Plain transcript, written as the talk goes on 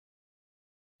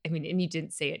I mean, and you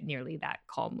didn't say it nearly that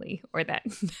calmly or that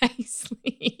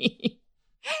nicely.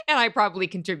 And I probably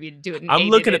contributed to it. I'm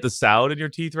looking at the salad in your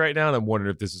teeth right now, and I'm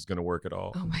wondering if this is going to work at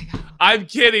all. Oh my God. I'm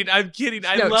kidding. I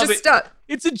love it. Stop.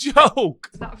 It's a joke.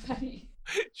 It's not funny.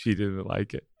 She didn't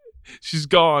like it. She's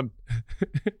gone.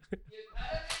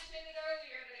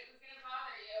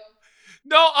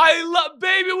 No,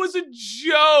 babe, it was a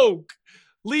joke.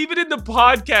 Leave it in the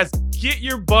podcast. Get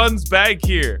your buns back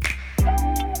here.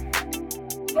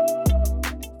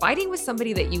 Fighting with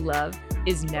somebody that you love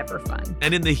is never fun.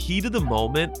 And in the heat of the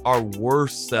moment, our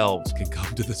worst selves can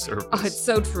come to the surface. Oh, it's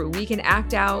so true. We can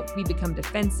act out, we become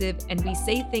defensive, and we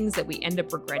say things that we end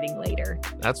up regretting later.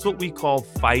 That's what we call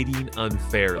fighting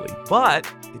unfairly. But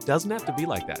it doesn't have to be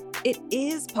like that. It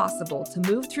is possible to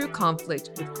move through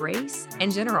conflict with grace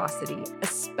and generosity,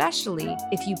 especially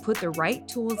if you put the right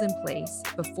tools in place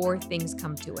before things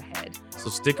come to a head. So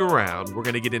stick around. We're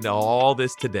going to get into all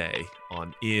this today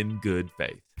on In Good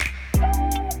Faith.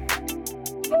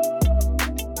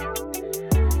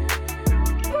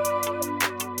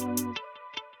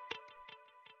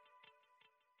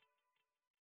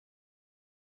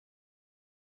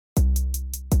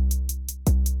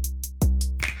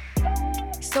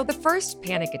 So the first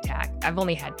panic attack, I've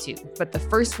only had 2, but the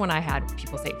first one I had,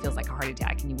 people say it feels like a heart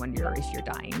attack and you wonder if you're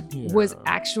dying, was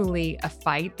actually a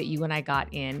fight that you and I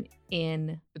got in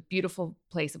the beautiful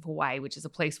place of Hawaii, which is a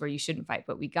place where you shouldn't fight,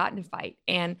 but we got in a fight.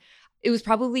 And it was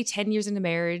probably 10 years into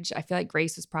marriage. I feel like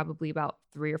Grace was probably about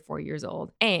 3 or 4 years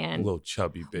old. And a little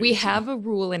chubby baby. We have a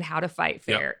rule in how to fight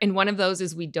fair. Yep. And one of those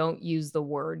is we don't use the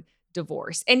word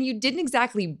divorce. And you didn't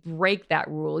exactly break that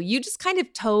rule. You just kind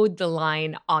of towed the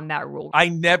line on that rule. I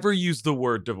never used the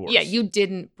word divorce. Yeah, you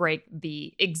didn't break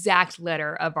the exact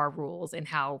letter of our rules and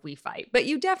how we fight. But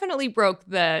you definitely broke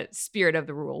the spirit of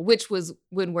the rule, which was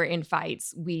when we're in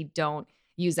fights, we don't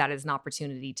use that as an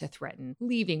opportunity to threaten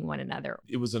leaving one another.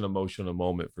 It was an emotional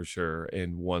moment for sure,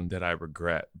 and one that I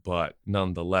regret, but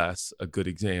nonetheless, a good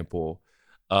example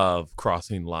of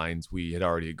crossing lines we had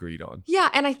already agreed on. Yeah,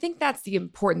 and I think that's the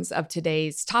importance of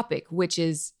today's topic, which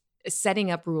is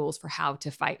setting up rules for how to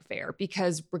fight fair.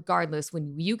 Because regardless,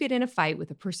 when you get in a fight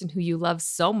with a person who you love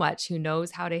so much, who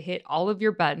knows how to hit all of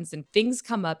your buttons, and things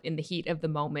come up in the heat of the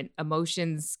moment,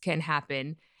 emotions can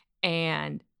happen.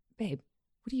 And babe,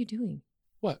 what are you doing?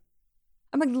 What?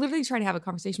 I'm like literally trying to have a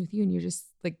conversation with you, and you're just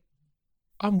like,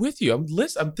 I'm with you.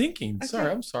 I'm thinking. Okay.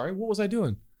 Sorry, I'm sorry. What was I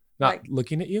doing? Not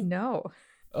looking at you? No.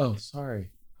 Oh, sorry.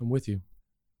 I'm with you.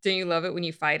 Don't you love it when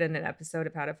you fight in an episode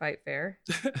of How to Fight Fair?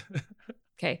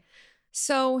 Okay.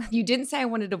 So you didn't say I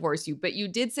want to divorce you, but you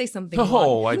did say something.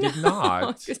 No, I did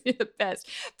not. You're the best.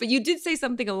 But you did say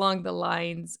something along the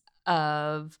lines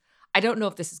of, I don't know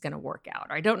if this is going to work out,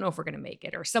 or I don't know if we're going to make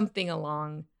it, or something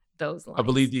along those lines. I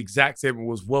believe the exact statement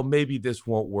was, well, maybe this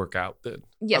won't work out then.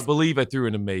 Yes. I believe I threw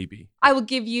in a maybe. I will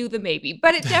give you the maybe,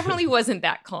 but it definitely wasn't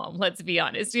that calm. Let's be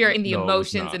honest. You're in the No,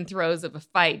 emotions and throes of a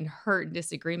fight and hurt and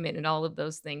disagreement and all of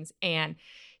those things. And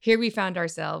here we found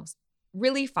ourselves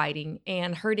really fighting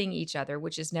and hurting each other,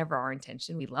 which is never our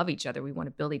intention. We love each other. We want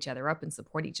to build each other up and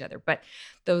support each other. But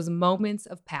those moments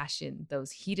of passion,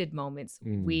 those heated moments,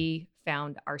 we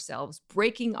found ourselves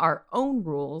breaking our own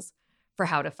rules for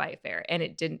how to fight fair. And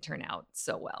it didn't turn out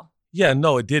so well. Yeah,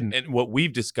 no, it didn't. And what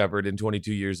we've discovered in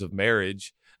 22 years of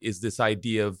marriage is this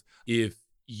idea of if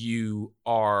you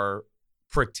are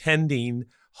pretending,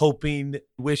 hoping,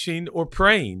 wishing, or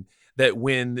praying that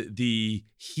when the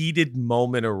heated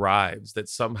moment arrives, that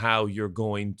somehow you're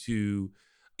going to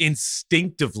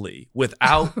instinctively,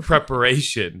 without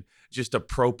preparation, just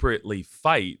appropriately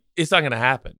fight, it's not going to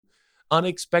happen.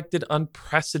 Unexpected,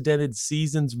 unprecedented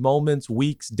seasons, moments,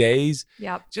 weeks, days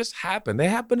just happen. They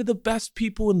happen to the best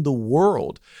people in the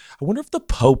world. I wonder if the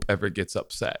Pope ever gets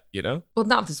upset, you know? Well,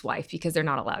 not with his wife, because they're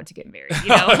not allowed to get married, you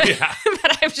know?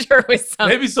 But I'm sure with some.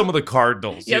 Maybe some of the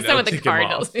Cardinals. Yeah, some of the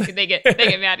Cardinals. they get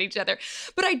mad at each other.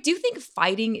 But I do think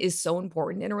fighting is so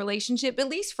important in a relationship, at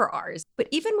least for ours. But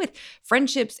even with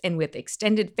friendships and with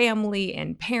extended family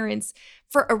and parents,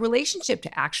 for a relationship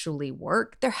to actually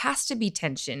work, there has to be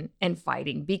tension and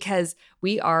fighting, because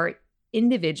we are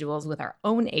individuals with our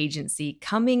own agency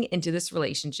coming into this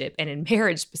relationship, and in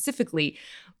marriage specifically,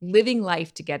 living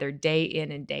life together day in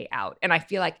and day out. And I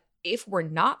feel like if we're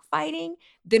not fighting,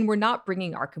 then we're not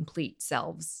bringing our complete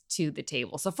selves to the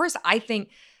table. So first, I think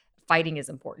fighting is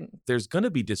important. There's going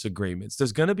to be disagreements.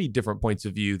 There's going to be different points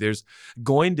of view. There's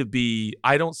going to be,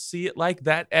 I don't see it like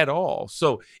that at all.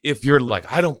 So if you're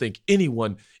like, I don't think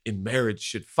anyone in marriage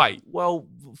should fight, well,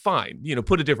 fine,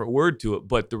 put a different word to it.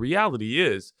 But the reality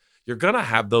is you're going to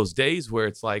have those days where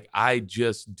it's like, I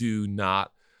just do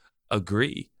not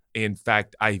agree. In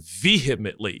fact, I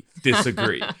vehemently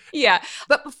disagree. Yeah.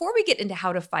 But before we get into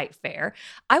how to fight fair,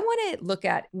 I want to look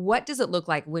at what does it look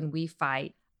like when we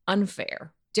fight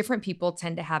unfair? Different people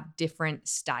tend to have different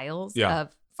styles Yeah.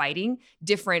 of fighting,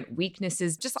 different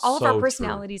weaknesses. Just all of So our true.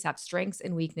 personalities have strengths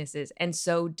and weaknesses, and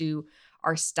so do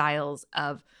our styles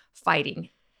of fighting.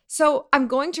 So I'm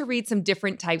going to read some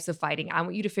different types of fighting. I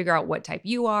want you to figure out what type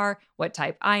you are, what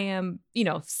type I am,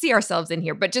 see ourselves in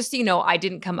here. But just so you know, I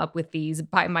didn't come up with these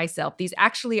by myself. These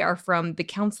actually are from the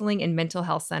Counseling and Mental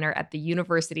Health Center at the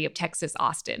University of Texas,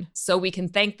 Austin. So we can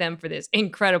thank them for this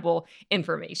incredible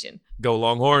information. Go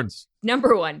Longhorns.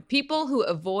 Number 1, people who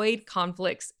avoid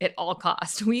conflicts at all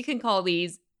costs. We can call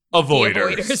these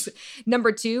Avoiders.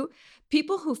 Number 2,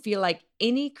 people who feel like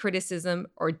any criticism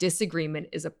or disagreement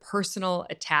is a personal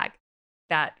attack.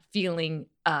 That feeling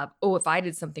of, if I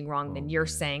did something wrong, then you're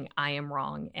saying I am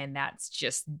wrong. And that's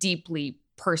just deeply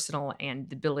personal and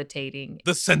debilitating.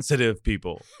 The sensitive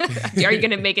people. Are you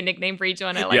going to make a nickname for each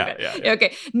one? I like that. Yeah.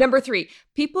 Okay. Number 3,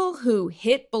 people who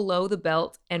hit below the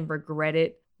belt and regret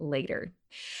it later.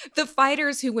 The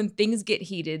fighters who, when things get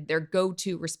heated, their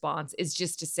go-to response is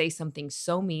just to say something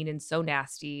so mean and so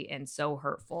nasty and so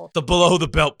hurtful. The below the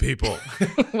belt people.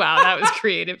 Wow, that was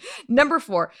creative. Number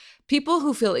 4, people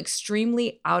who feel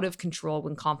extremely out of control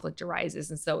when conflict arises.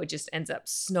 And so it just ends up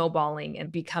snowballing and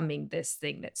becoming this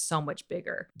thing that's so much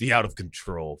bigger. The out of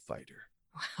control fighter.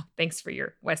 Wow, thanks for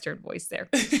your Western voice there.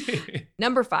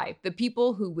 Number 5, the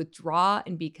people who withdraw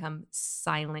and become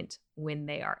silent when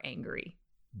they are angry.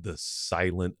 The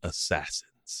silent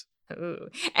assassins. Ooh.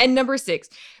 And number 6,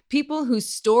 people who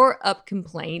store up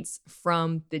complaints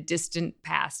from the distant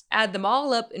past, add them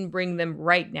all up and bring them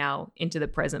right now into the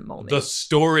present moment. The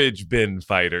storage bin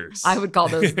fighters. I would call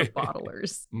those the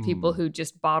bottlers. People who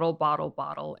just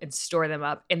bottle, and store them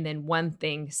up. And then one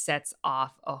thing sets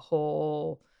off a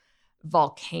whole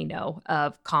volcano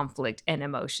of conflict and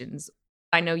emotions.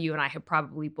 I know you and I have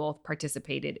probably both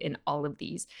participated in all of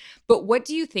these, but what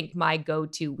do you think my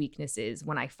go-to weakness is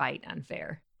when I fight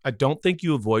unfair? I don't think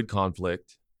you avoid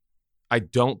conflict. I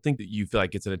don't think that you feel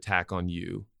like it's an attack on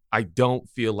you. I don't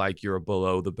feel like you're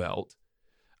below the belt.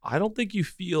 I don't think you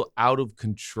feel out of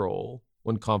control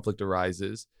when conflict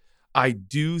arises. I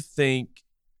do think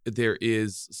there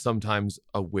is sometimes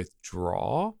a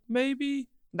withdrawal, maybe.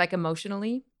 Like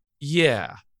emotionally?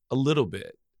 Yeah, a little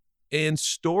bit. And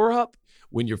store up.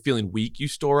 When you're feeling weak, you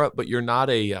store up, but you're not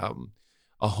a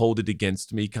hold it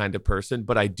against me kind of person.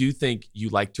 But I do think you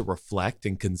like to reflect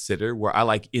and consider, where I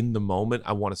like in the moment,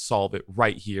 I want to solve it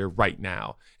right here, right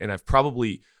now. And I've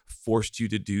probably forced you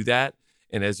to do that.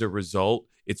 And as a result,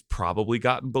 it's probably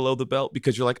gotten below the belt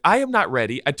because you're like, I am not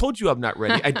ready. I told you I'm not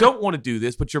ready. I don't want to do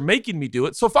this, but you're making me do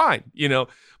it. So fine,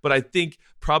 But I think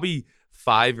probably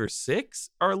 5 or 6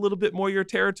 are a little bit more your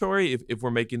territory if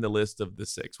we're making the list of the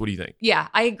 6. What do you think? Yeah,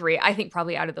 I agree. I think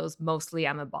probably out of those, mostly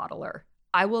I'm a bottler.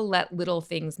 I will let little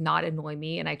things not annoy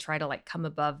me and I try to come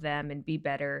above them and be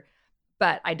better,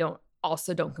 but I don't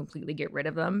completely get rid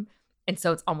of them. And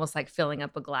so it's almost like filling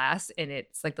up a glass, and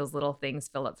it's like those little things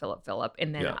fill up.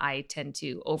 And then I tend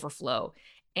to overflow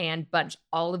and bunch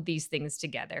all of these things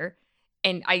together.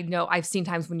 And I know I've seen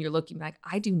times when you're looking like,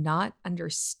 I do not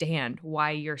understand why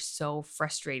you're so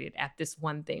frustrated at this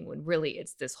one thing, when really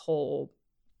it's this whole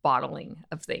bottling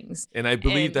of things. And I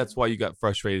believe that's why you got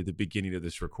frustrated at the beginning of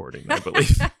this recording, I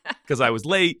believe. Because I was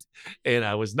late and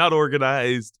I was not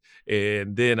organized.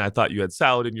 And then I thought you had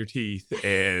salad in your teeth,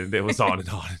 and it was on and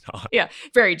on and on. Yeah,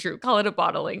 very true. Call it a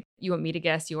bottling. You want me to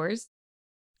guess yours?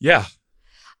 Yeah.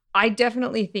 I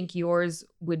definitely think yours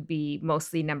would be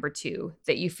mostly number 2,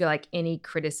 that you feel like any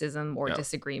criticism or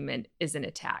disagreement is an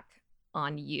attack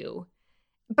on you.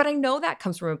 But I know that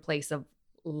comes from a place of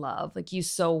love. Like, you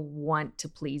so want to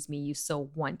please me. You so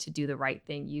want to do the right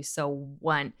thing. You so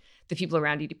want the people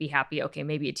around you to be happy. Okay,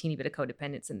 maybe a teeny bit of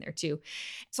codependence in there too.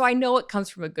 So I know it comes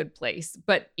from a good place,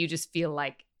 but you just feel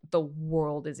like the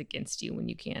world is against you when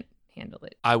you can't handle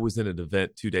it. I was in an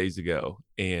event 2 days ago,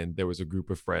 and there was a group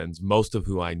of friends, most of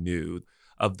who I knew.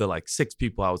 Of the 6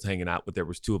 people I was hanging out with, there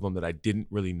was 2 of them that I didn't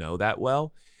really know that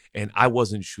well, and I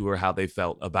wasn't sure how they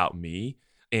felt about me.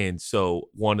 And so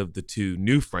one of the 2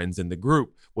 new friends in the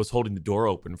group was holding the door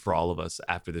open for all of us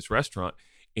after this restaurant,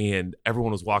 and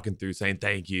everyone was walking through saying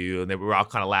thank you, and they were all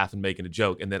kind of laughing, making a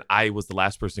joke. And then I was the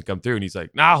last person to come through, and he's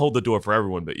like, "Nah, I'll hold the door for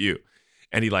everyone but you."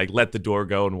 And he let the door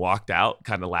go and walked out,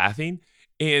 kind of laughing.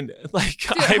 And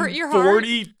I'm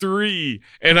 43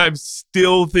 and I'm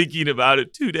still thinking about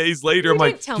it 2 days later. I'm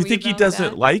like, do you think he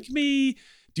doesn't like me?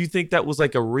 Do you think that was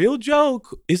like a real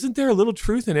joke? Isn't there a little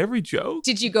truth in every joke?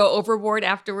 Did you go overboard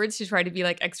afterwards to try to be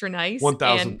like extra nice?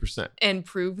 1,000%. And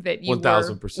prove that you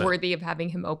 1,000%. were worthy of having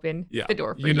him open the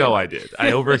door for you? You know I did.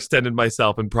 I overextended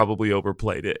myself and probably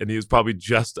overplayed it. And it was probably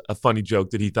just a funny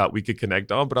joke that he thought we could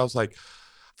connect on. But I was like,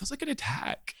 feels like an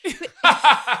attack.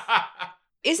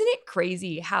 Isn't it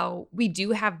crazy how we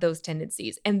do have those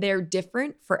tendencies and they're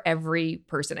different for every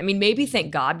person? I mean, maybe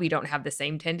thank God we don't have the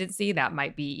same tendency. That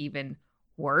might be even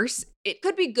worse. It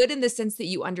could be good in the sense that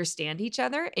you understand each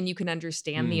other and you can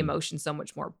understand the emotion so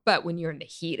much more. But when you're in the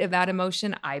heat of that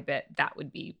emotion, I bet that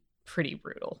would be pretty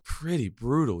brutal. Pretty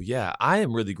brutal. Yeah. I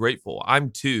am really grateful.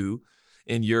 I'm 2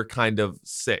 and you're kind of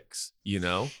 6, you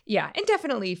know? Yeah. And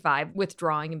definitely 5,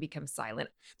 withdrawing and become silent.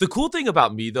 The cool thing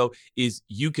about me, though, is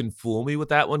you can fool me with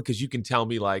that one because you can tell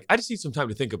me, like, I just need some time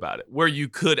to think about it, where you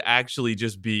could actually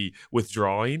just be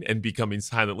withdrawing and becoming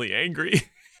silently angry.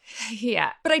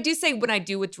 Yeah. But I do say when I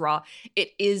do withdraw,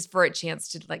 it is for a chance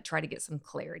to like try to get some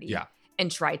clarity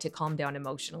and try to calm down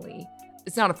emotionally.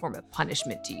 It's not a form of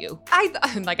punishment to you.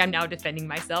 I'm now defending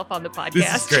myself on the podcast.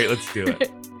 This is great. Let's do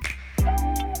it.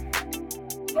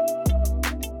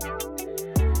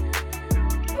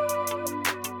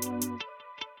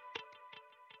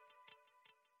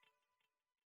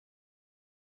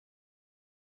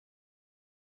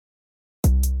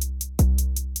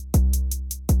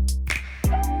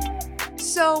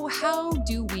 So how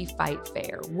do we fight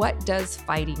fair? What does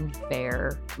fighting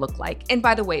fair look like? And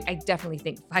by the way, I definitely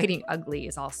think fighting ugly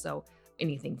is also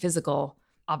anything physical,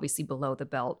 obviously below the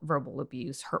belt, verbal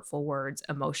abuse, hurtful words,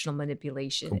 emotional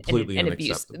manipulation, Completely and abuse.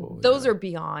 unacceptable, Those are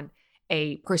beyond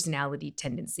a personality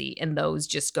tendency, and those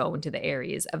just go into the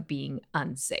areas of being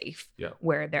unsafe,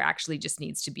 where there actually just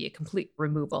needs to be a complete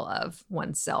removal of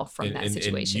oneself from that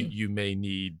situation. And you may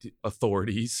need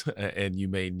authorities and you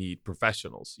may need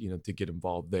professionals, to get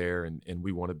involved there. And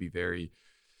we want to be very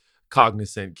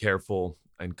cognizant, careful,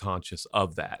 and conscious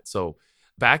of that. So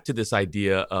back to this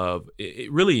idea of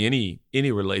really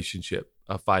any relationship,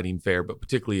 fighting fair, but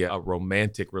particularly a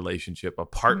romantic relationship, a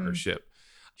partnership.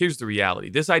 Here's the reality.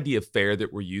 This idea of fair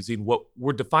that we're using, what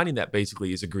we're defining that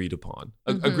basically is agreed upon.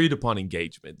 Agreed upon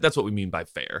engagement. That's what we mean by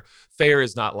fair. Fair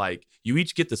is not like you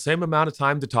each get the same amount of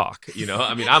time to talk.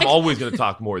 I mean, I'm always going to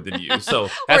talk more than you. So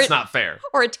that's not fair.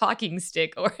 Or a talking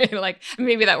stick, or like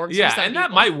maybe that works for some people.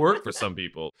 That might work for some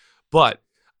people. But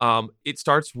it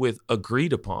starts with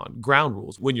agreed upon ground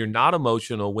rules. When you're not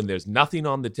emotional, when there's nothing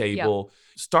on the table,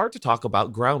 start to talk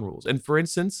about ground rules. And for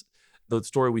instance, the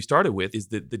story we started with is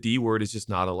that the D word is just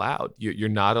not allowed. You're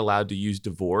not allowed to use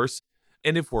divorce.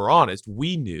 And if we're honest,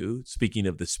 we knew, speaking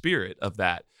of the spirit of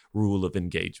that rule of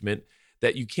engagement,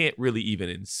 that you can't really even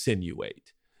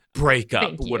insinuate.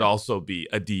 Breakup would also be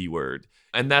a D word.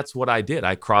 And that's what I did.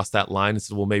 I crossed that line and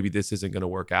said, well, maybe this isn't going to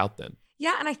work out then.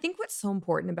 Yeah. And I think what's so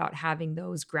important about having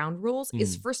those ground rules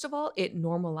is, first of all, it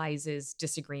normalizes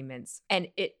disagreements, and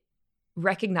it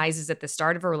recognizes at the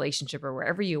start of a relationship or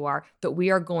wherever you are that we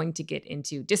are going to get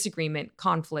into disagreement,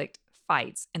 conflict,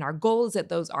 fights. And our goal is that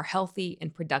those are healthy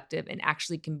and productive and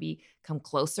actually can become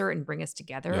closer and bring us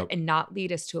together and not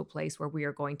lead us to a place where we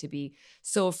are going to be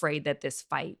so afraid that this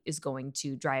fight is going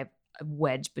to drive a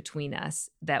wedge between us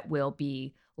that will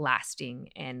be lasting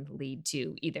and lead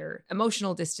to either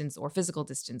emotional distance or physical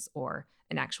distance or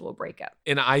an actual breakup.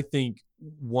 And I think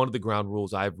one of the ground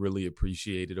rules I've really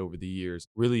appreciated over the years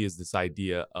really is this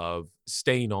idea of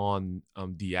staying on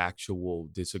the actual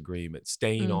disagreement,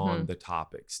 staying on the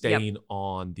topic, staying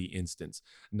on the instance,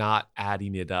 not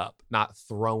adding it up, not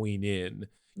throwing in.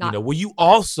 You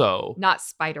also... Not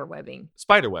spiderwebbing.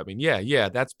 Spiderwebbing, yeah.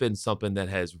 That's been something that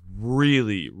has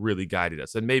really, really guided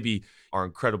us. And maybe our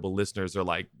incredible listeners are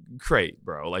like, great,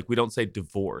 bro. Like, we don't say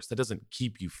divorce. That doesn't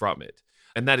keep you from it.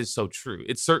 And that is so true.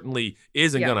 It certainly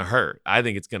isn't going to hurt. I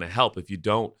think it's going to help if you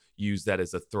don't use that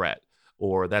as a threat,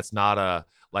 or that's not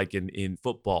like in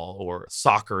football or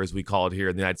soccer, as we call it here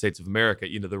in the United States of America,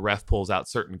 the ref pulls out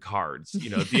certain cards,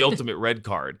 the ultimate red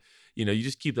card. You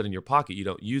just keep that in your pocket. You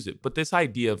don't use it. But this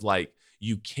idea of like,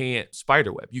 you can't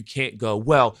spiderweb. You can't go,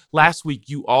 well, last week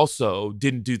you also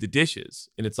didn't do the dishes.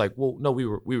 And it's like, well, no, we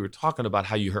were talking about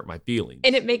how you hurt my feelings.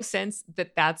 And it makes sense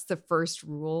that that's the first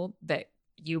rule that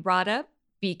you brought up,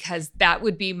 because that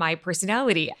would be my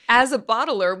personality as a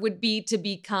bottler, would be to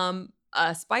become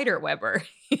a spider webber.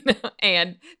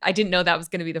 And I didn't know that was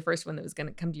going to be the first one that was going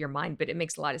to come to your mind, but it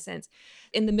makes a lot of sense.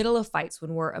 In the middle of fights,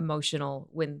 when we're emotional,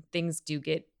 when things do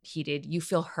get heated, you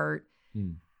feel hurt.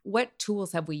 What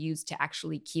tools have we used to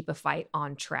actually keep a fight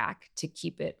on track, to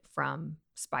keep it from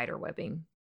spider webbing?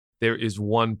 There is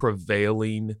one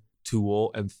prevailing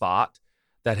tool and thought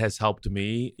that has helped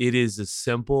me. It is as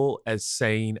simple as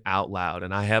saying out loud,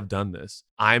 and I have done this.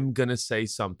 I'm going to say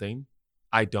something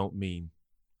I don't mean.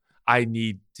 I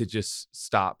need to just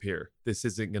stop here. This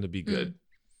isn't going to be good.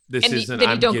 This and isn't. Then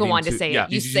you I'm don't go getting on to say yeah,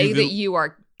 it. You say that you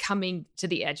are coming to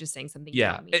the edge of saying something you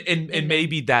yeah, don't mean. and then,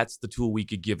 maybe that's the tool we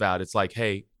could give out. It's like,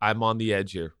 hey, I'm on the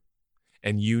edge here,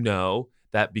 and you know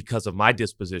that because of my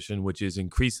disposition, which is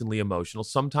increasingly emotional,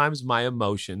 sometimes my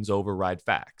emotions override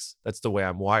facts. That's the way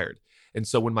I'm wired. And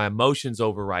so when my emotions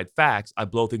override facts, I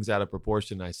blow things out of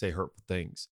proportion and I say hurtful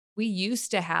things. we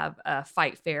used to have a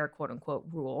fight fair, quote unquote,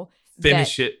 rule.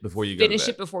 Finish it before you go to bed. Finish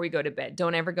it before we go to bed.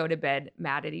 Don't ever go to bed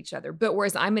mad at each other. But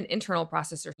whereas I'm an internal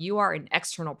processor, you are an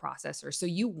external processor. So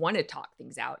you want to talk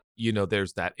things out. You know,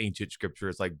 there's that ancient scripture.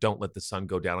 It's like, don't let the sun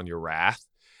go down on your wrath.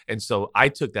 And so I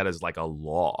took that as like a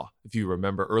law. If you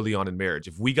remember early on in marriage,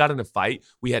 if we got in a fight,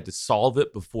 we had to solve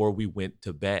it before we went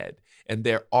to bed. And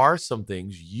there are some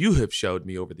things you have showed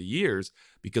me over the years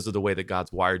because of the way that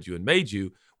God's wired you and made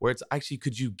you, where it's actually,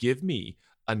 could you give me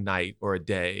a night or a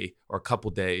day or a couple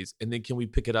days, and then can we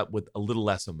pick it up with a little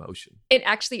less emotion? It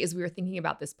actually, as we were thinking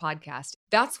about this podcast,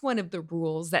 that's one of the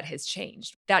rules that has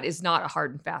changed. That is not a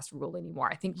hard and fast rule anymore.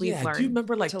 I think we've learned. Do you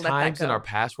remember like times in our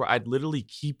past where I'd literally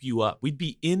keep you up? We'd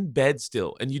be in bed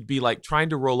still, and you'd be like trying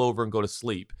to roll over and go to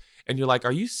sleep, and you're like,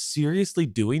 "Are you seriously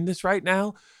doing this right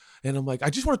now?" And I'm like, I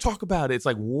just want to talk about it. It's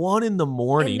like 1 a.m.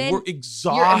 We're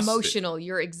exhausted. You're emotional.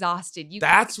 You're exhausted.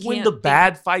 That's when the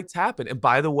bad fights happen. And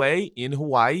by the way, in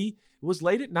Hawaii, it was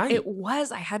late at night. It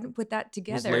was. I hadn't put that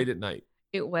together. It was late at night.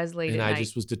 It was late at night. And I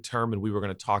just was determined we were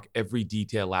going to talk every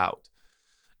detail out.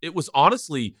 It was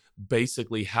honestly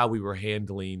basically how we were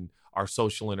handling our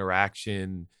social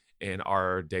interaction and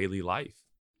our daily life.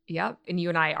 Yep. And you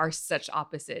and I are such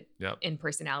opposite in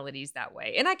personalities that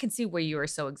way. And I can see where you are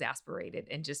so exasperated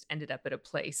and just ended up at a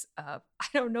place of, I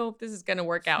don't know if this is going to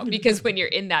work out. Because when you're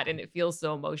in that and it feels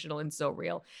so emotional and so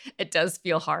real, it does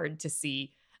feel hard to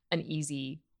see an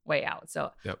easy way out.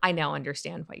 So I now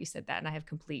understand why you said that. And I have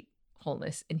complete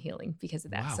wholeness and healing because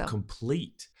of that. Wow, so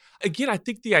complete. Again, I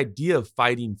think the idea of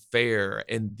fighting fair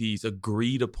and these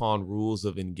agreed upon rules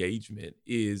of engagement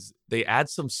is they add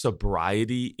some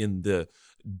sobriety in the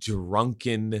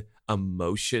drunken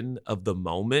emotion of the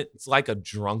moment. It's like a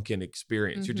drunken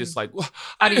experience. You're just like,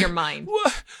 out of your mind.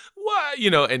 What?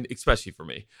 You know, and especially for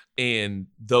me. And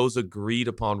those agreed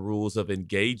upon rules of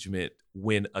engagement,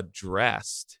 when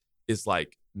addressed, is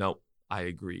like, nope, I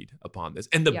agreed upon this.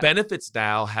 And the benefits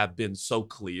now have been so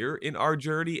clear in our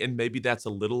journey. And maybe that's a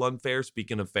little unfair,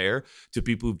 speaking of fair, to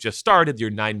people who've just started.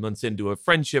 You're 9 months into a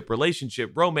friendship,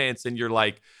 relationship, romance, and you're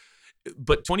like,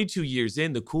 but 22 years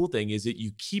in, the cool thing is that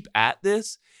you keep at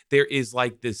this, there is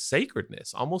like this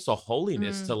sacredness, almost a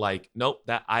holiness to like, nope,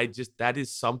 that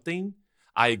is something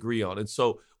I agree on. And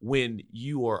so when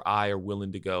you or I are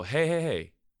willing to go,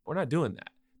 hey, we're not doing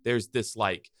that. There's this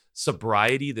like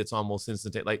sobriety that's almost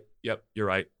instantaneous. Like, yep, you're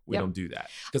right. We don't do that.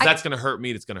 Because that's going to hurt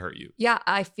me. It's going to hurt you. Yeah,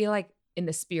 I feel like in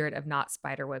the spirit of not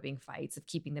spiderwebbing fights, of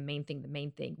keeping the main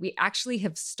thing, we actually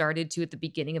have started to, at the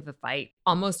beginning of a fight,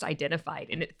 almost identified.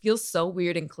 And it feels so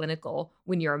weird and clinical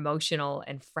when you're emotional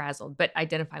and frazzled, but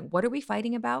identifying, what are we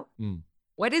fighting about?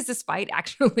 What is this fight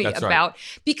actually about?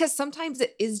 Right. Because sometimes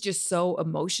it is just so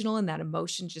emotional, and that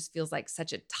emotion just feels like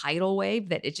such a tidal wave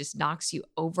that it just knocks you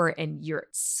over and you're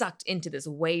sucked into this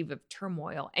wave of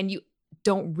turmoil and you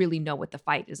don't really know what the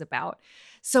fight is about.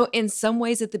 So in some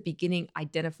ways at the beginning,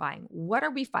 identifying what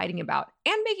are we fighting about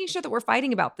and making sure that we're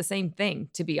fighting about the same thing,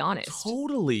 to be honest.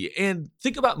 Totally. And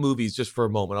think about movies just for a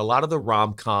moment. A lot of the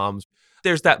rom-coms,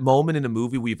 there's that moment in a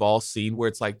movie we've all seen where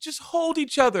it's like, just hold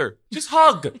each other, just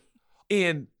hug.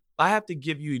 And I have to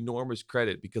give you enormous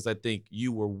credit because I think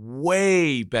you were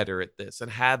way better at this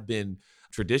and have been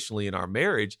traditionally in our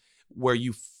marriage, where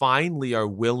you finally are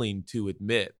willing to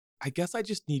admit, I guess I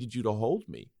just needed you to hold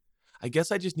me. I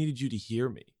guess I just needed you to hear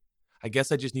me. I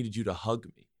guess I just needed you to hug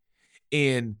me.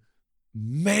 And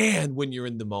man, when you're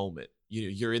in the moment,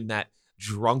 you're in that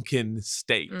drunken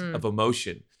state of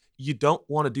emotion. You don't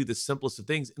want to do the simplest of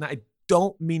things. And I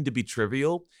don't mean to be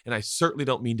trivial, and I certainly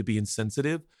don't mean to be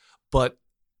insensitive, but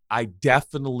I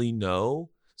definitely know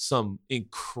some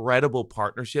incredible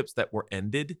partnerships that were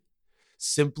ended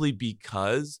simply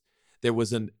because there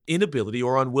was an inability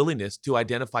or unwillingness to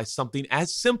identify something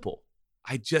as simple.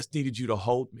 I just needed you to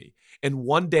hold me. And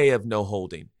one day of no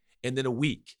holding, and then a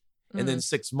week, and then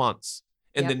 6 months,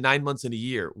 and then 9 months and a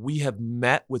year. We have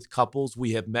met with couples,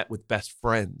 we have met with best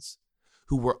friends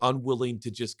who were unwilling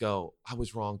to just go, I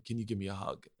was wrong. Can you give me a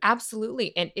hug?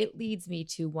 Absolutely. And it leads me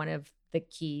to one of the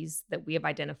keys that we have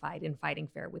identified in fighting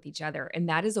fair with each other. And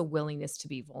that is a willingness to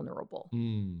be vulnerable.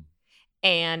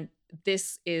 And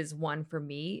this is one for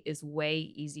me is way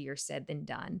easier said than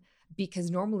done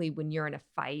because normally when you're in a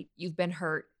fight, you've been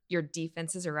hurt, your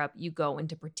defenses are up, you go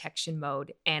into protection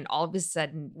mode, and all of a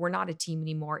sudden we're not a team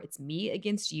anymore. It's me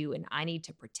against you, and I need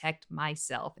to protect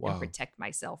myself and Wow. protect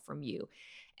myself from you.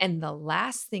 And the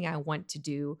last thing I want to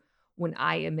do when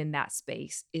I am in that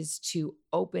space is to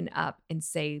open up and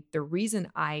say, the reason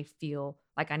I feel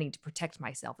like I need to protect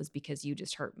myself is because you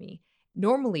just hurt me.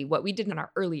 Normally, what we did in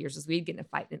our early years is we'd get in a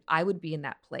fight and I would be in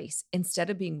that place instead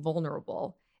of being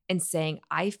vulnerable and saying,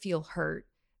 I feel hurt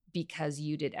because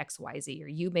you did XYZ or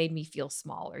you made me feel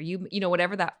small or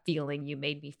whatever that feeling you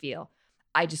made me feel.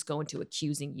 I just go into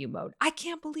accusing you mode. I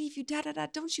can't believe you, da da da.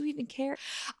 Don't you even care?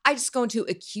 I just go into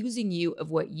accusing you of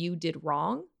what you did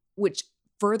wrong, which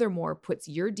furthermore puts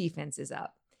your defenses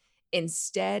up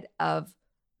instead of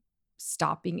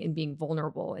stopping and being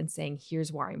vulnerable and saying,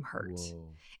 here's where I'm hurt. Whoa.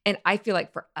 And I feel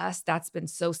like for us, that's been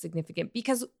so significant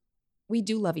because we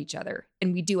do love each other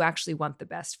and we do actually want the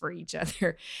best for each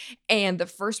other. And the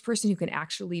first person who can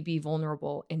actually be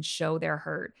vulnerable and show their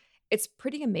hurt, it's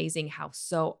pretty amazing how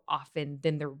so often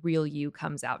then the real you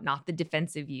comes out, not the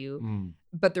defensive you,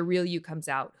 but the real you comes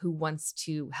out who wants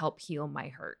to help heal my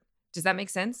hurt. Does that make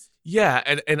sense? Yeah.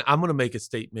 And I'm going to make a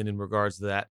statement in regards to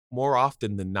that. More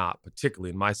often than not, particularly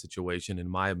in my situation, in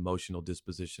my emotional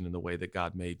disposition, in the way that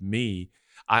God made me,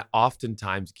 I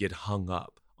oftentimes get hung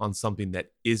up on something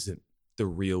that isn't the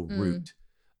real root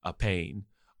of pain.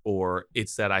 Or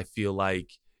it's that I feel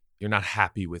like you're not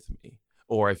happy with me,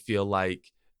 or I feel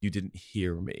like you didn't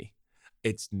hear me.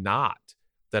 It's not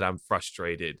that I'm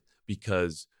frustrated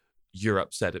because you're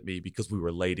upset at me because we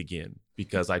were late again,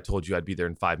 because I told you I'd be there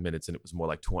in 5 minutes and it was more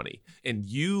like 20. And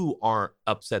you aren't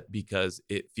upset because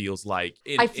it feels like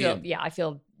I feel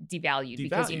devalued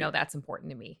because that's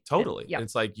important to me. Totally. Yeah.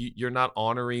 It's like you're not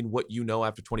honoring what you know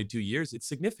after 22 years. It's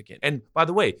significant. And by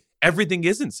the way, everything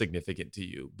isn't significant to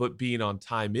you, but being on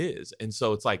time is. And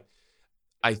so it's like,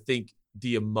 I think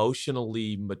the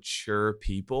emotionally mature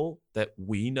people that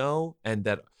we know and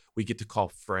that we get to call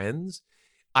friends,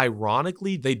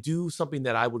 ironically, they do something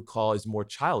that I would call is more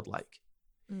childlike.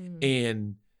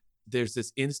 And there's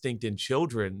this instinct in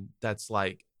children that's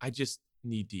like, I just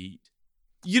need to eat.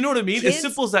 You know what I mean? Kids, as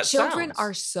simple as that children sounds.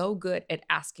 are so good at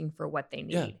asking for what they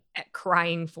need, at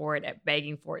crying for it, at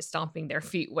begging for it, stomping their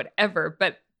feet, whatever.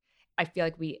 But I feel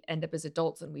like we end up as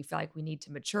adults and we feel like we need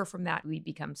to mature from that. We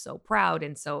become so proud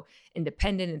and so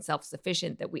independent and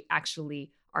self-sufficient that we actually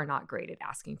are not great at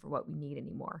asking for what we need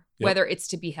anymore, whether it's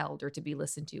to be held or to be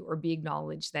listened to or be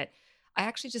acknowledged that I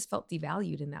actually just felt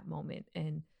devalued in that moment.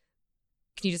 And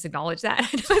can you just acknowledge that? I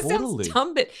know it sounds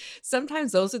dumb, but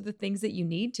sometimes those are the things that you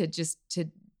need to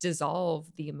dissolve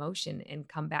the emotion and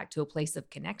come back to a place of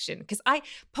connection. Because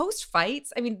post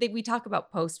fights, we talk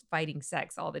about post fighting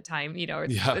sex all the time.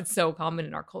 It's so common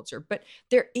in our culture, but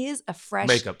there is a fresh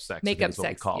makeup sex. Makeup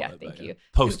sex. Thank you.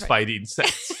 Post fighting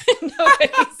sex. Nobody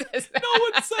says that. No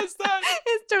one says that.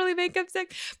 It's totally makeup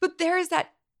sex. But there is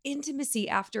that intimacy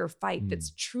after a fight that's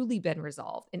truly been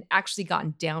resolved and actually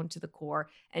gotten down to the core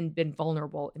and been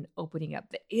vulnerable and opening up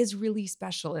that is really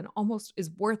special and almost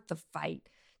is worth the fight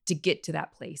to get to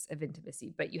that place of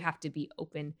intimacy. But you have to be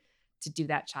open to do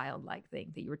that childlike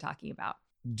thing that you were talking about.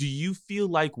 Do you feel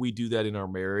like we do that in our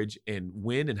marriage, and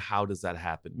when and how does that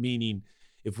happen? Meaning,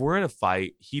 if we're in a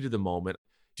fight, heat of the moment,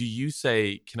 do you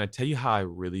say, can I tell you how I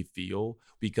really feel?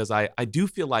 Because I do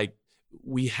feel like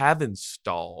we have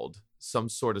installed some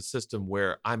sort of system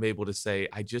where I'm able to say,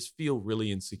 I just feel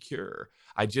really insecure.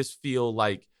 I just feel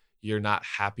like you're not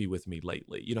happy with me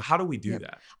lately. How do we do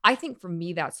that? I think for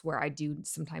me, that's where I do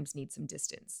sometimes need some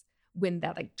distance. When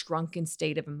that like drunken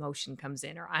state of emotion comes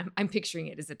in, or I'm picturing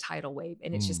it as a tidal wave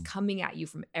and it's just coming at you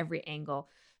from every angle.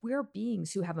 We are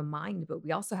beings who have a mind, but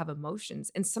we also have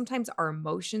emotions. And sometimes our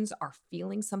emotions are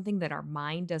feeling something that our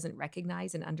mind doesn't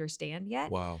recognize and understand yet.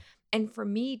 Wow. And for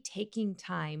me, taking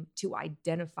time to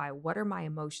identify what are my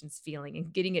emotions feeling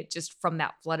and getting it just from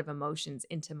that flood of emotions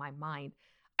into my mind,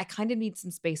 I kind of need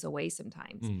some space away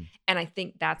sometimes. And I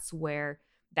think that's where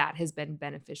that has been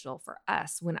beneficial for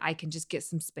us, when I can just get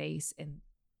some space and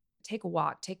take a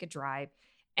walk, take a drive,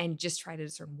 and just try to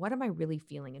discern what am I really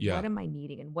feeling and what am I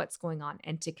needing and what's going on,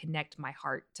 and to connect my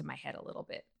heart to my head a little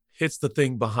bit. It's the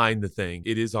thing behind the thing.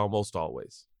 It is almost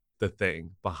always the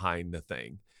thing behind the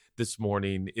thing. This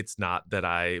morning, it's not that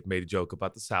I made a joke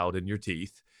about the salad in your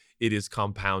teeth. It is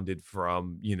compounded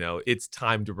from, it's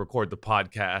time to record the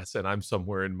podcast and I'm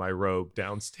somewhere in my robe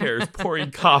downstairs pouring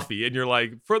coffee. And you're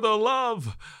like, for the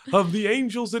love of the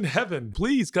angels in heaven,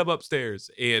 please come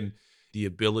upstairs. And the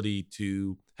ability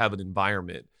to have an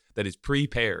environment that is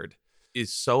prepared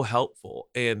is so helpful.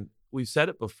 And we've said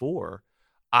it before,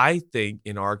 I think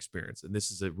in our experience, and this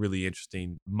is a really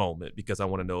interesting moment because I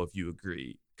want to know if you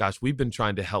agree. Gosh, we've been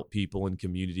trying to help people in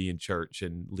community and church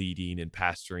and leading and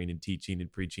pastoring and teaching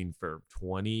and preaching for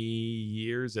 20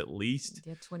 years at least,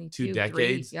 Yeah, 22, 2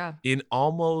 decades. 3, yeah. In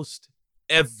almost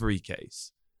every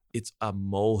case, it's a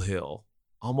molehill,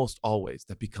 almost always,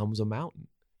 that becomes a mountain.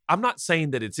 I'm not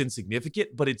saying that it's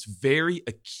insignificant, but it's very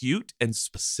acute and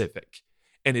specific.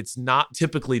 And it's not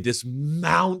typically this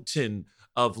mountain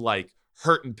of like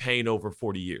hurt and pain over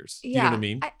 40 years. Do you know what I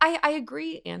mean? I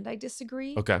agree and I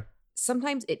disagree. Okay.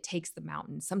 Sometimes it takes the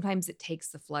mountain. Sometimes it takes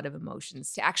the flood of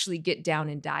emotions to actually get down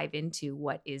and dive into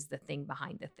what is the thing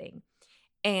behind the thing.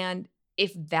 And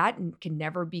if that can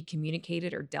never be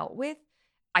communicated or dealt with,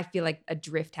 I feel like a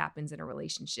drift happens in a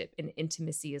relationship and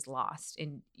intimacy is lost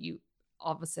and you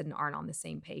all of a sudden aren't on the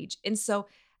same page. And so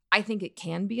I think it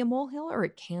can be a molehill or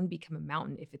it can become a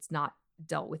mountain if it's not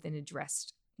dealt with and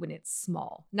addressed when it's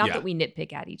small. Not that we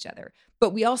nitpick at each other,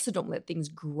 but we also don't let things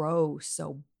grow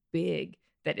so big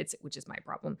that which is my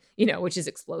problem, which is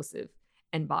explosive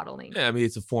and bottling. Yeah, I mean,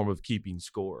 it's a form of keeping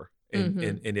score. And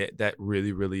that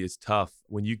really, really is tough.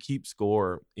 When you keep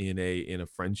score in a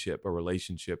friendship, a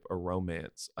relationship, a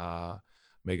romance,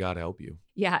 may God help you.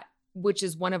 Yeah, which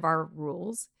is one of our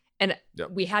rules. And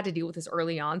we had to deal with this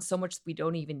early on so much we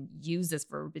don't even use this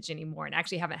verbiage anymore and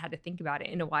actually haven't had to think about it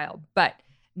in a while. But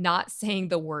not saying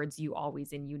the words you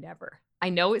always and you never. I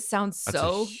know it sounds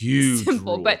so huge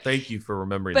simple, rule. but thank you for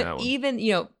remembering that one. But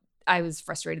even, I was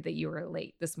frustrated that you were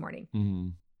late this morning. Mm-hmm.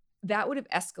 That would have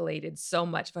escalated so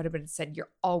much if I would have said, you're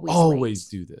always late.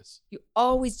 Do this. You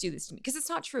always do this to me. Because it's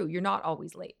not true. You're not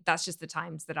always late. That's just the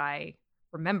times that I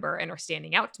remember and are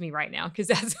standing out to me right now because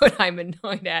that's what I'm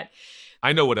annoyed at.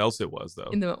 I know what else it was, though.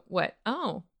 In the what?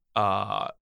 Oh.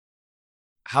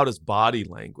 How does body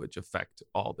language affect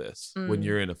all this? When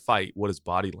you're in a fight, what does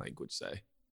body language say?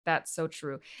 That's so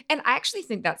true. And I actually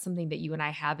think that's something that you and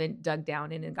I haven't dug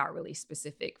down in and got really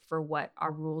specific for what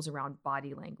our rules around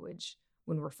body language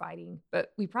when we're fighting.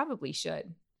 But we probably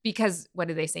should. Because what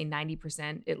do they say?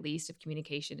 90% at least of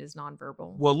communication is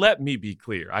nonverbal. Well, let me be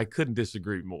clear. I couldn't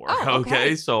disagree more. Oh,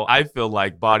 okay. So I feel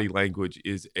like body language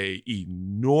is a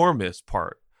enormous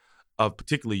part of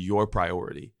particularly your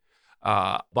priority.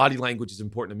 Body language is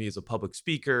important to me as a public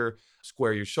speaker.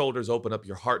 Square your shoulders, open up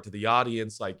your heart to the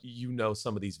audience. Like,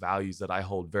 some of these values that I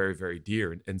hold very, very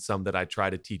dear and some that I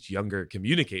try to teach younger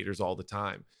communicators all the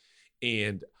time.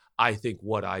 And I think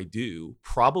what I do,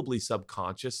 probably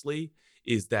subconsciously,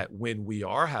 is that when we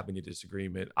are having a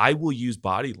disagreement, I will use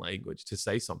body language to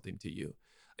say something to you.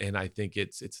 And I think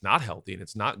it's not healthy and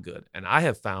it's not good. And I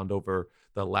have found over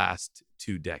the last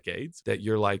 2 decades that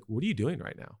you're like, what are you doing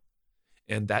right now?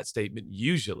 And that statement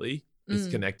usually is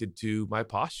connected to my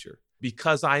posture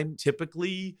because I'm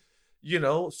typically,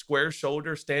 square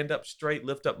shoulder, stand up straight,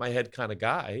 lift up my head kind of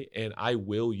guy. And I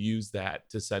will use that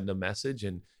to send a message,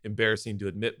 and embarrassing to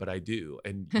admit, but I do.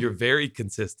 And you're very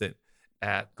consistent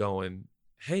at going,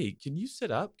 hey, can you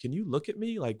sit up? Can you look at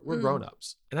me? Like, we're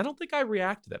grown-ups. And I don't think I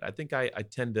react to that. I think I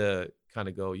tend to kind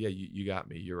of go, yeah, you got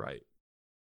me. You're right.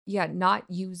 Yeah, not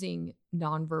using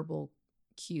nonverbal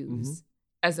cues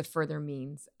as a further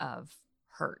means of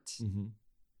hurt.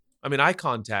 I mean, eye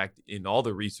contact in all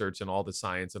the research and all the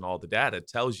science and all the data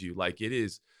tells you like it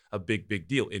is a big, big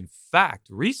deal. In fact,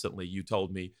 recently you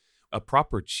told me a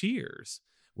proper cheers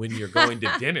when you're going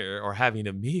to dinner or having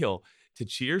a meal. To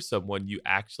cheer someone, you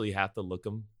actually have to look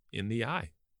them in the eye.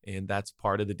 And that's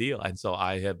part of the deal. And so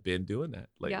I have been doing that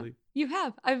lately. Yeah, you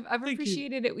have. I've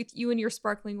appreciated it with you and your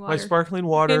sparkling water. My sparkling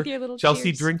water. And your little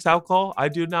Chelsea cheers. drinks alcohol. I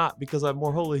do not because I'm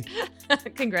more holy.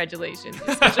 Congratulations.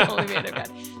 You're such a holy man of God.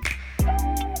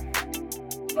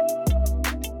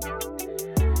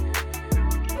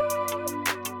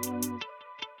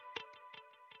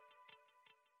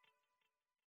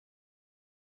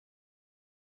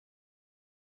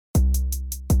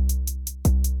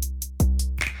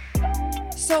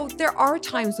 So there are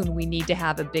times when we need to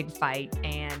have a big fight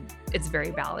and it's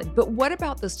very valid. But what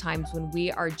about those times when we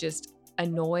are just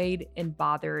annoyed and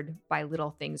bothered by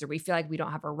little things, or we feel like we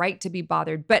don't have a right to be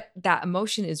bothered, but that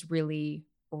emotion is really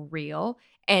real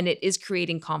and it is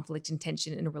creating conflict and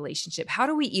tension in a relationship? How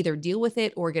do we either deal with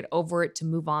it or get over it to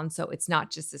move on so it's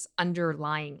not just this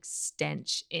underlying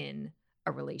stench in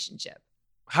a relationship?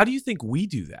 How do you think we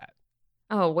do that?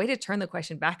 Oh, way to turn the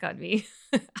question back on me.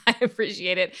 I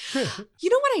appreciate it. You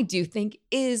know what I do think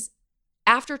is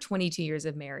after 22 years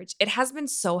of marriage, it has been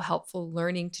so helpful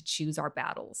learning to choose our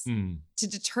battles, to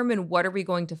determine what are we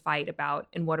going to fight about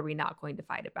and what are we not going to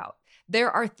fight about. There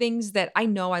are things that I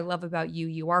know I love about you.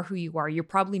 You are who you are. You're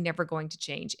probably never going to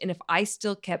change. And if I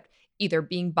still kept either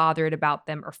being bothered about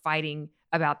them or fighting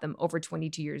about them over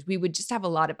 22 years, we would just have a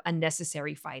lot of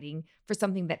unnecessary fighting for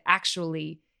something that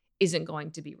actually isn't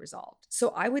going to be resolved. So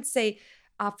I would say,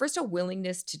 first, a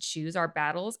willingness to choose our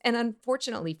battles. And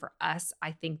unfortunately for us,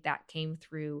 I think that came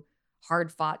through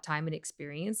hard fought time and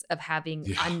experience of having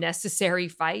Yeah. unnecessary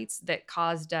fights that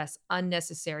caused us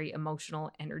unnecessary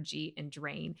emotional energy and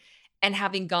drain. And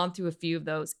having gone through a few of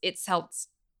those, it's helped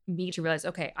me to realize,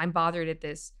 okay, I'm bothered at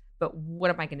this, but what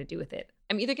am I going to do with it?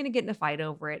 I'm either going to get in a fight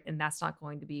over it, and that's not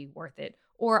going to be worth it,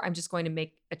 or I'm just going to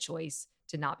make a choice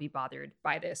to not be bothered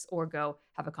by this, or go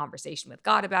have a conversation with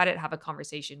God about it, have a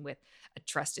conversation with a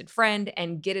trusted friend,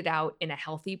 and get it out in a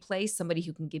healthy place, somebody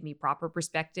who can give me proper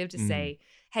perspective to say,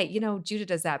 hey, Judah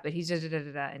does that, but he's da da da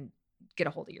da da, and get a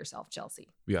hold of yourself, Chelsea.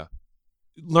 Yeah.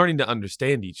 Learning to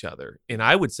understand each other. And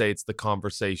I would say it's the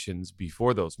conversations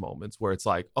before those moments where it's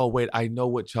like, oh, wait, I know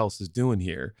what Chelsea's doing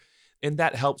here. And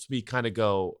that helps me kind of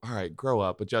go, all right, grow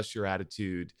up, adjust your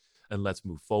attitude, and let's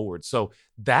move forward. So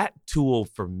that tool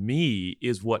for me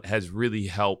is what has really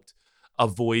helped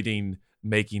avoiding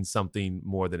making something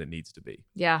more than it needs to be.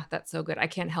 Yeah, that's so good. I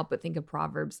can't help but think of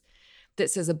Proverbs that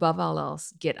says, above all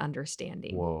else, get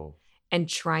understanding. Whoa. And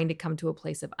trying to come to a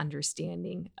place of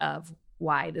understanding of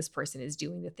why this person is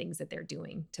doing the things that they're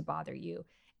doing to bother you.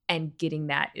 And getting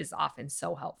that is often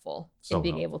so helpful in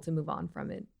being able to move on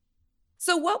from it.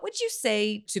 So what would you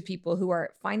say to people who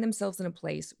find themselves in a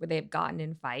place where they've gotten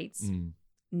in fights,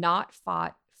 not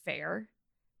fought fair,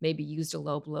 maybe used a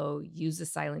low blow, used a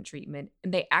silent treatment,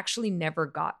 and they actually never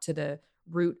got to the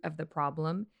root of the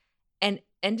problem and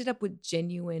ended up with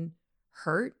genuine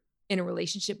hurt in a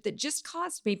relationship that just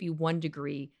caused maybe 1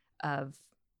 degree of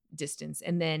distance,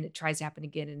 and then it tries to happen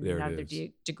again in another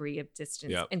degree of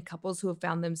distance. Yep. And couples who have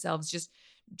found themselves just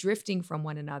drifting from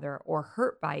one another or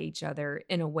hurt by each other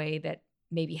in a way that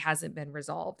maybe hasn't been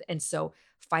resolved. And so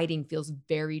fighting feels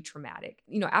very traumatic.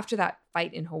 After that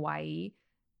fight in Hawaii,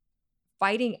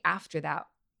 fighting after that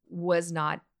was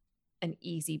not an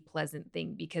easy, pleasant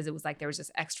thing, because it was like there was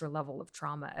this extra level of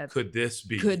trauma of, Could this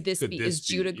be? Is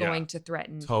Judah going to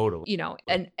threaten? Totally.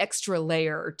 An extra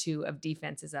layer or two of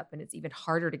defense is up, and it's even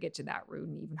harder to get to that root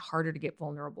and even harder to get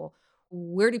vulnerable.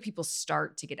 Where do people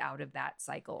start to get out of that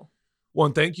cycle? Well,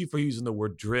 and thank you for using the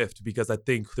word drift, because I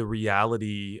think the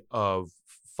reality of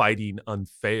fighting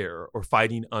unfair or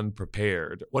fighting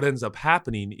unprepared, what ends up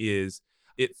happening is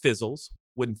it fizzles.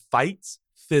 When fights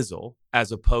fizzle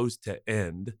as opposed to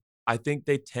end, I think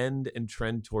they tend and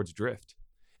trend towards drift.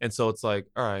 And so it's like,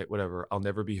 all right, whatever, I'll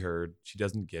never be heard. She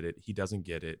doesn't get it. He doesn't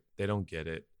get it. They don't get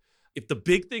it. If the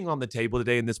big thing on the table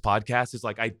today in this podcast is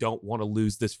like, I don't want to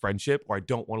lose this friendship, or I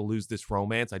don't want to lose this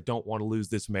romance, I don't want to lose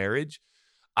this marriage,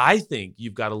 I think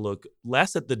you've got to look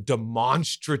less at the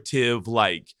demonstrative,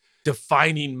 like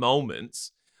defining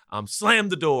moments. Slam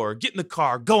the door, get in the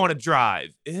car, go on a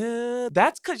drive.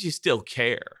 That's because you still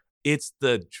care. It's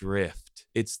the drift.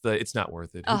 It's not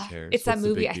worth it. Who cares? It's that What's the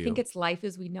movie. big I deal? think it's Life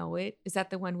as We Know It. Is that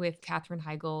the one with Katherine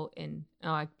Heigl and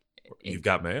You've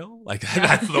Got Mail? Like,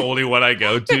 that's the only one I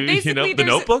go to. Basically, The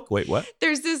Notebook? Wait, what?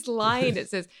 There's this line that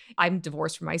says, I'm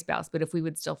divorced from my spouse, but if we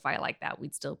would still fight like that,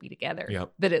 we'd still be together.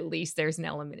 Yep. But at least there's an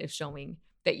element of showing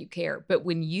that you care. But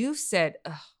when you said,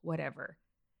 whatever,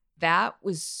 that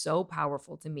was so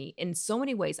powerful to me. In so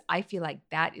many ways, I feel like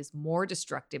that is more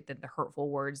destructive than the hurtful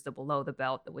words, the below the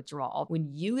belt, the withdrawal.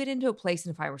 When you get into a place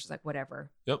in a fight where it's like,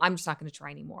 whatever, Yep. I'm just not going to try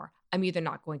anymore. I'm either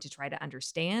not going to try to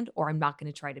understand, or I'm not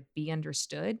going to try to be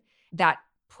understood. That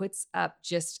puts up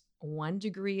just 1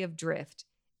 degree of drift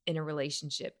in a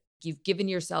relationship. You've given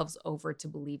yourselves over to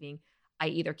believing, I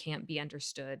either can't be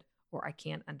understood or I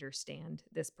can't understand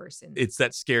this person. It's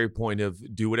that scary point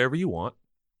of do whatever you want.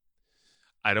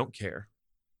 I don't care.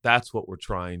 That's what we're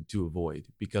trying to avoid,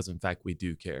 because in fact we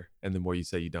do care. And the more you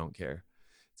say you don't care,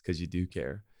 it's because you do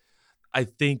care. I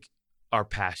think our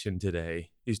passion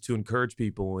today is to encourage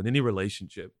people in any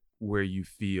relationship where you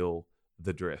feel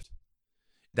the drift.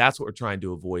 That's what we're trying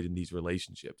to avoid in these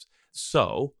relationships.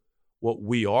 So what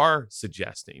we are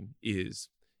suggesting is,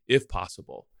 if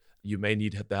possible, you may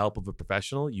need the help of a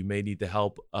professional. You may need the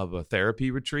help of a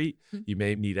therapy retreat. You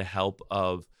may need the help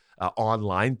of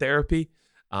online therapy,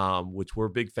 which we're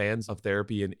big fans of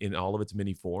therapy in all of its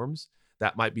many forms.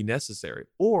 That might be necessary.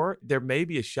 Or there may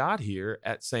be a shot here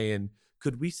at saying,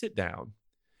 could we sit down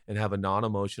and have a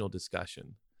non-emotional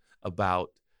discussion about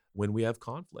when we have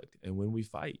conflict and when we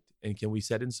fight? And can we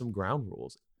set in some ground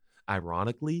rules?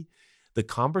 Ironically, the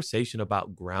conversation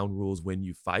about ground rules when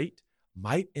you fight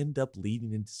might end up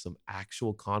leading into some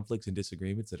actual conflicts and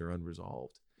disagreements that are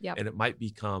unresolved. Yep. And it might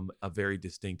become a very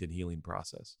distinct and healing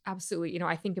process. Absolutely.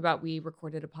 I think about, we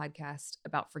recorded a podcast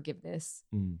about forgiveness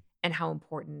and how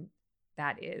important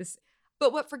that is.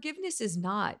 But what forgiveness is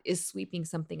not is sweeping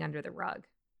something under the rug.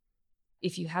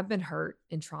 If you have been hurt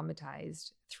and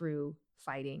traumatized through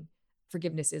fighting,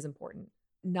 forgiveness is important.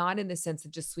 Not in the sense of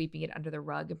just sweeping it under the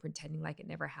rug and pretending like it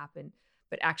never happened,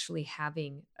 but actually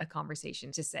having a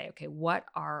conversation to say, okay, what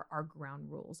are our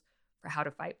ground rules for how to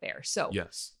fight fair? So,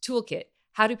 Yes. toolkit,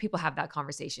 how do people have that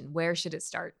conversation? Where should it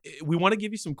start? We want to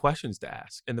give you some questions to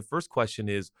ask. And the first question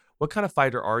is, what kind of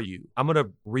fighter are you? I'm going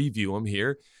to review them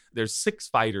here. There's 6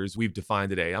 fighters we've defined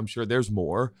today. I'm sure there's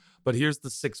more, but here's the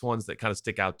 6 ones that kind of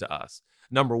stick out to us.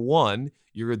 Number 1,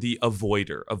 you're the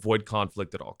avoider, avoid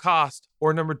conflict at all cost.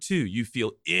 Or number 2, you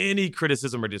feel any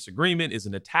criticism or disagreement is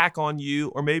an attack on you.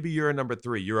 Or maybe you're a number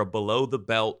 3, you're a below the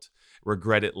belt,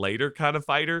 regret it later kind of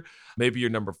fighter. Maybe you're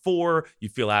number 4, you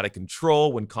feel out of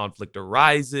control when conflict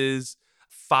arises.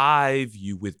 5,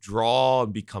 you withdraw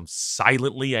and become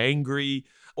silently angry.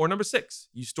 Or number 6,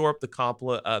 you store up the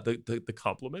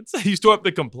compliments. You store up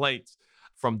the complaints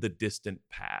from the distant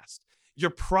past. You're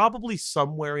probably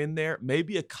somewhere in there,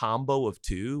 maybe a combo of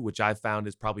 2, which I found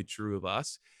is probably true of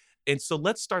us. And so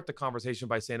let's start the conversation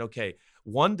by saying, okay,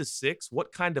 1 to 6,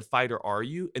 what kind of fighter are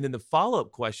you? And then the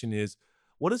follow-up question is,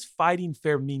 what does fighting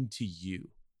fair mean to you?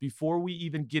 Before we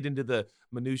even get into the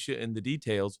minutia and the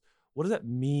details, what does that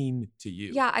mean to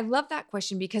you? Yeah, I love that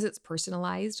question because it's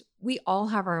personalized. We all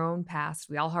have our own past.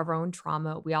 We all have our own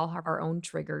trauma. We all have our own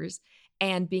triggers.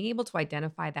 And being able to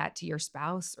identify that to your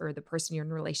spouse or the person you're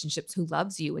in relationships who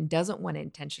loves you and doesn't want to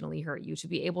intentionally hurt you, to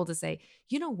be able to say,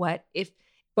 you know what, if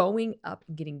bowing up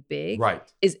and getting big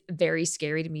is very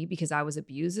scary to me because I was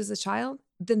abused as a child,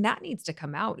 then that needs to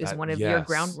come out as one of your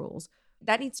ground rules.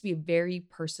 That needs to be a very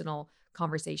personal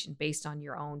conversation based on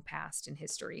your own past and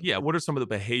history. Yeah. What are some of the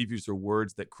behaviors or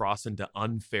words that cross into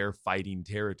unfair fighting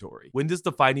territory? When does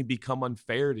the fighting become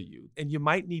unfair to you? And you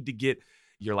might need to get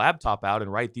your laptop out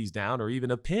and write these down, or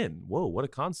even a pen. Whoa, what a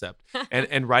concept.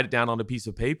 and write it down on a piece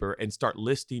of paper and start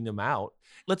listing them out.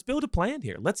 Let's build a plan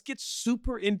here. Let's get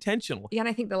super intentional. Yeah, and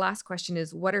I think the last question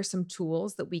is, what are some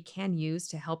tools that we can use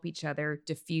to help each other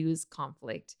diffuse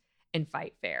conflict and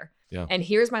fight fair? Yeah. And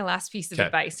here's my last piece of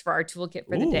advice for our toolkit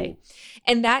for the day.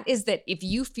 And that is that if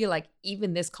you feel like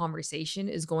even this conversation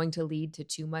is going to lead to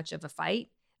too much of a fight,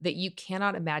 that you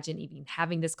cannot imagine even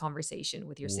having this conversation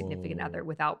with your significant other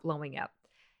without blowing up.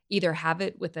 Either have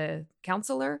it with a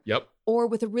counselor or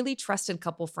with a really trusted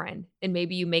couple friend. And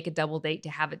maybe you make a double date to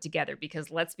have it together, because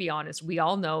let's be honest, we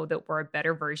all know that we're a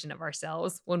better version of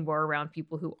ourselves when we're around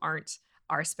people who aren't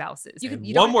our spouses.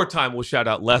 One more time, we'll shout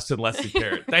out Les and Leslie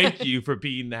Parrott. Thank you for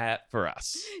being that for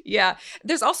us. Yeah.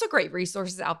 There's also great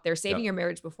resources out there. Saving Your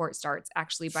Marriage Before It Starts,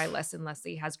 actually by Les and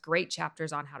Leslie, has great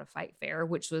chapters on how to fight fair,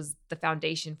 which was the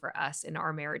foundation for us in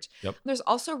our marriage. There's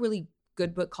also a really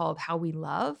good book called How We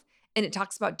Love, and it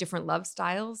talks about different love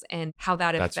styles and how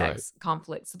that affects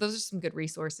conflict. So those are some good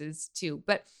resources too.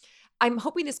 But I'm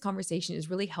hoping this conversation is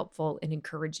really helpful and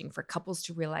encouraging for couples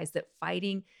to realize that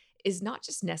fighting is not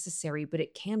just necessary, but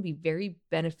it can be very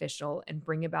beneficial and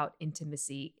bring about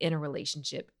intimacy in a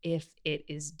relationship if it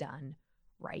is done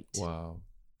right. Wow.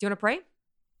 Do you want to pray?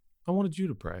 I wanted you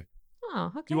to pray.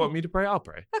 Oh, okay. Do you want me to pray? I'll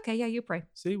pray. Okay, yeah, you pray.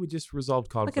 See, we just resolved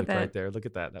conflict right there. Look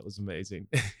at that. That was amazing.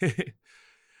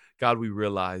 God, we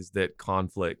realize that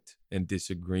conflict and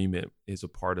disagreement is a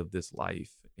part of this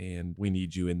life, and we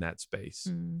need you in that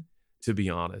space. To be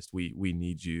honest, we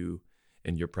need you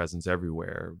and your presence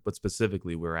everywhere. But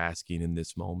specifically, we're asking in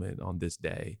this moment, on this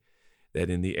day,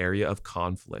 that in the area of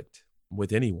conflict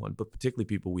with anyone, but particularly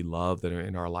people we love that are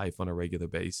in our life on a regular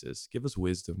basis, give us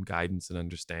wisdom, guidance, and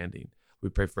understanding. We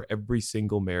pray for every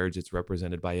single marriage that's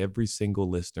represented by every single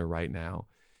listener right now.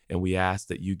 And we ask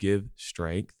that you give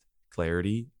strength,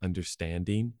 clarity,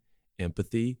 understanding,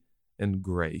 empathy, and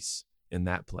grace in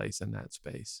that place, in that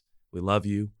space. We love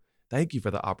you. Thank you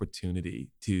for the opportunity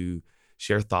to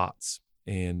share thoughts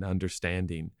and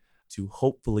understanding to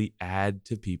hopefully add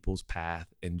to people's path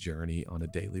and journey on a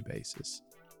daily basis.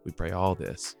 We pray all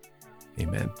this.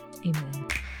 Amen. Amen.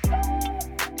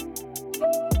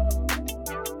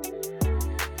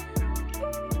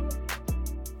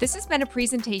 This has been a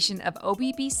presentation of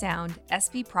OBB Sound,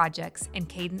 SB Projects, and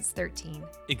Cadence 13.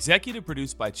 Executive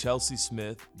produced by Chelsea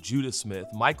Smith, Judah Smith,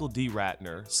 Michael D.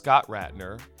 Ratner, Scott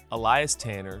Ratner, Elias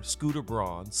Tanner, Scooter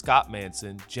Braun, Scott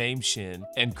Manson, James Shin,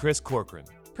 and Chris Corcoran.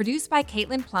 Produced by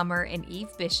Caitlin Plummer and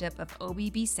Eve Bishop of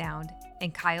OBB Sound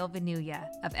and Kyle Vanuya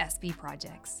of SB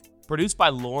Projects. Produced by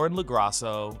Lauren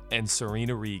LaGrasso and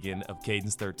Serena Regan of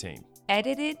Cadence 13.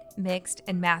 Edited, mixed,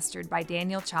 and mastered by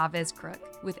Daniel Chavez Crook,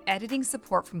 with editing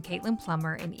support from Caitlin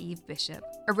Plummer and Eve Bishop.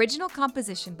 Original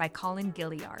composition by Colin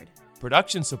Gilliard.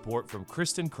 Production support from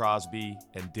Kristen Crosby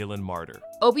and Dylan Martyr.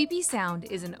 OBB Sound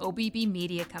is an OBB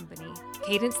media company.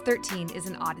 Cadence 13 is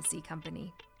an Odyssey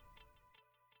company.